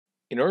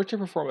In order to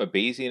perform a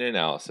Bayesian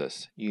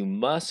analysis, you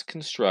must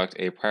construct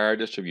a prior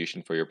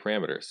distribution for your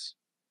parameters.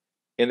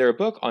 In their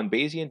book on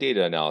Bayesian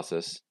data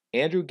analysis,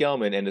 Andrew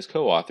Gelman and his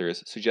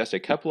co-authors suggest a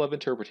couple of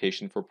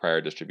interpretations for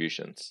prior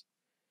distributions.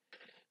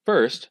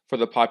 First, for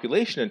the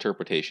population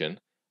interpretation,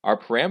 our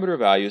parameter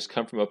values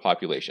come from a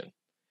population.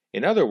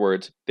 In other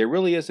words, there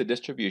really is a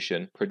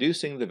distribution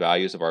producing the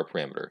values of our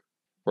parameter.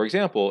 For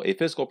example, a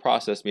physical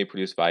process may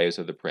produce values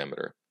of the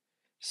parameter.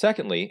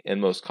 Secondly, and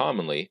most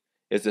commonly,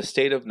 is the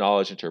state of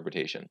knowledge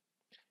interpretation,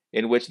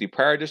 in which the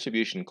prior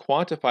distribution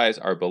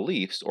quantifies our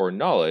beliefs or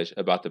knowledge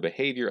about the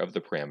behavior of the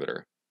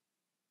parameter.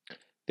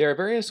 There are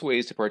various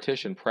ways to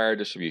partition prior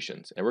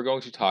distributions, and we're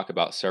going to talk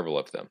about several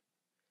of them.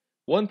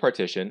 One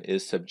partition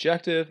is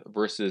subjective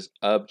versus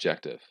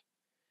objective.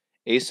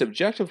 A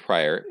subjective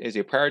prior is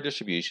a prior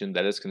distribution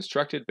that is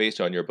constructed based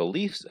on your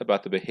beliefs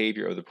about the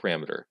behavior of the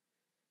parameter.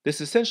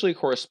 This essentially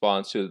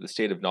corresponds to the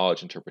state of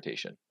knowledge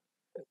interpretation.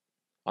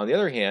 On the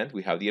other hand,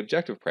 we have the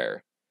objective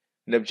prior.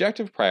 An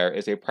objective prior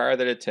is a prior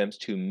that attempts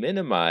to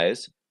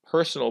minimize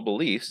personal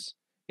beliefs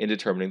in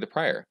determining the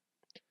prior.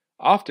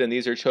 Often,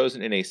 these are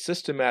chosen in a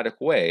systematic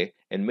way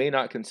and may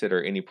not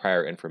consider any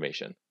prior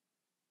information.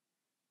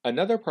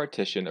 Another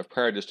partition of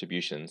prior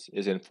distributions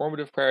is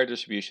informative prior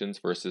distributions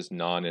versus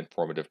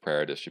non-informative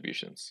prior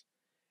distributions.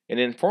 An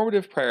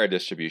informative prior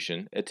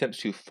distribution attempts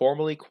to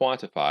formally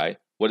quantify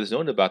what is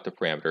known about the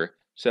parameter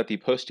so that the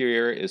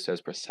posterior is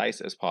as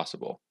precise as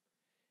possible.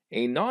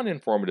 A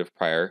non-informative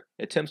prior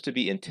attempts to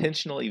be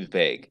intentionally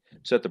vague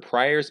so that the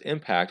prior's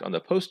impact on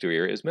the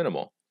posterior is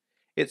minimal.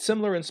 It's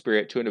similar in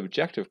spirit to an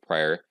objective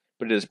prior,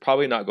 but it is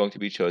probably not going to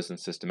be chosen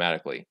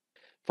systematically.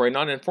 For a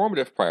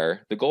non-informative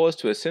prior, the goal is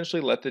to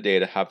essentially let the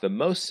data have the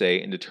most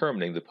say in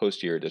determining the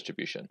posterior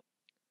distribution.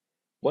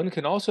 One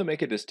can also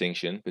make a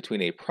distinction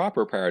between a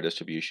proper prior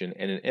distribution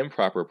and an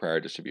improper prior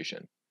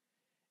distribution.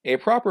 A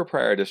proper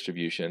prior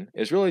distribution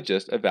is really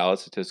just a valid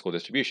statistical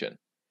distribution.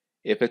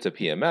 If it's a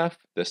PMF,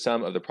 the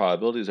sum of the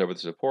probabilities over the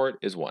support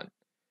is 1.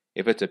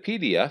 If it's a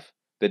PDF,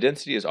 the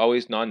density is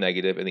always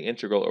non-negative and the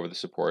integral over the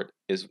support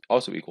is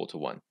also equal to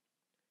 1.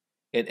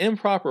 An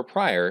improper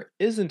prior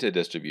isn't a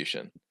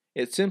distribution.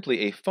 It's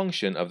simply a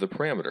function of the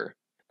parameter.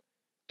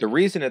 The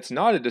reason it's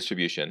not a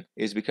distribution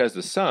is because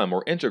the sum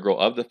or integral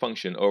of the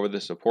function over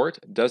the support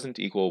doesn't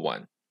equal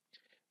 1.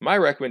 My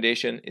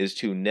recommendation is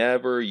to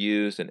never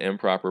use an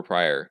improper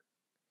prior.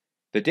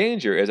 The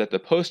danger is that the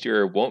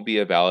posterior won't be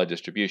a valid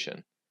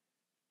distribution.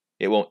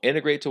 It won't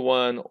integrate to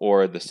 1,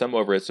 or the sum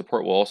over its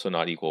support will also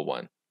not equal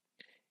 1.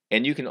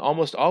 And you can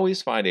almost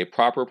always find a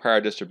proper prior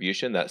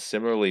distribution that's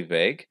similarly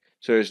vague,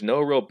 so there's no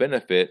real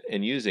benefit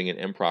in using an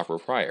improper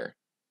prior.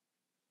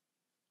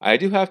 I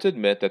do have to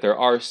admit that there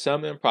are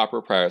some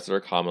improper priors that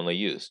are commonly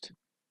used.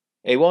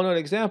 A well-known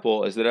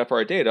example is that if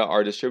our data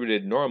are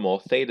distributed normal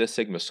theta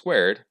sigma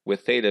squared,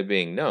 with theta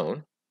being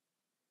known,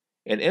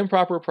 an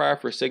improper prior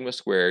for sigma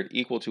squared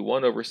equal to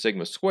 1 over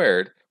sigma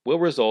squared will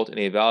result in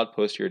a valid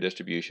posterior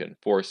distribution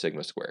for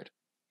sigma squared.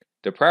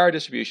 The prior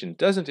distribution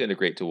doesn't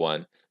integrate to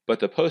 1, but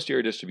the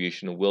posterior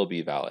distribution will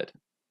be valid.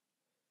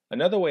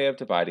 Another way of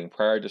dividing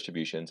prior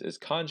distributions is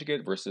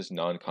conjugate versus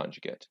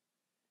non-conjugate.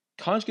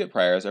 Conjugate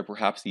priors are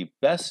perhaps the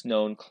best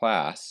known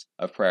class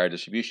of prior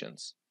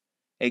distributions.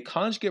 A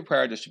conjugate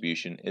prior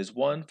distribution is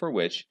one for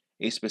which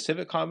a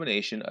specific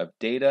combination of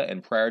data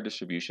and prior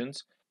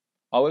distributions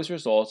always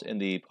results in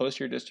the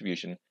posterior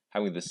distribution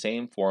having the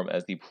same form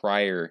as the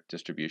prior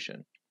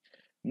distribution.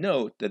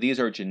 Note that these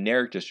are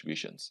generic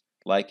distributions,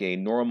 like a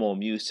normal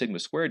mu sigma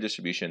squared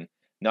distribution,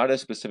 not a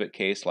specific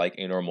case like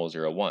a normal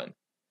 0, 1.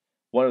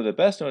 One of the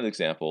best known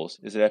examples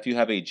is that if you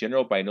have a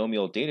general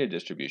binomial data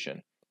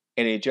distribution,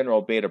 and a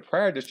general beta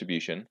prior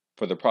distribution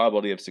for the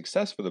probability of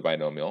success for the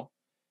binomial,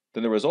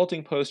 then the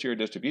resulting posterior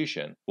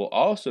distribution will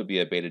also be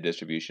a beta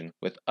distribution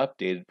with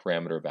updated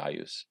parameter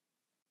values.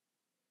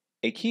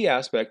 A key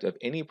aspect of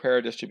any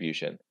prior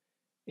distribution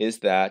is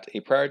that a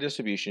prior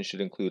distribution should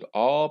include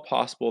all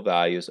possible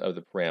values of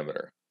the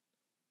parameter.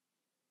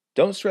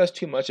 Don't stress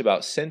too much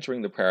about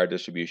centering the prior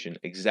distribution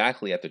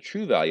exactly at the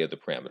true value of the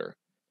parameter.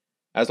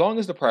 As long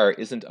as the prior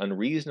isn't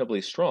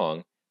unreasonably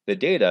strong, the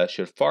data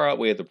should far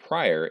outweigh the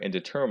prior in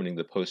determining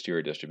the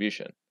posterior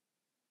distribution.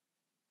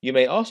 You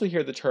may also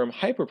hear the term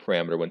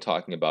hyperparameter when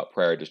talking about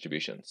prior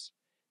distributions.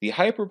 The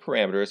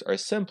hyperparameters are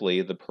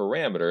simply the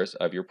parameters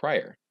of your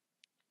prior.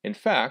 In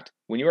fact,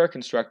 when you are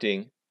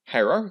constructing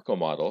hierarchical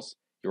models,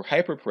 your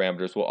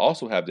hyperparameters will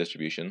also have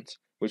distributions,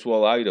 which will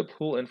allow you to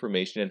pool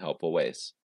information in helpful ways.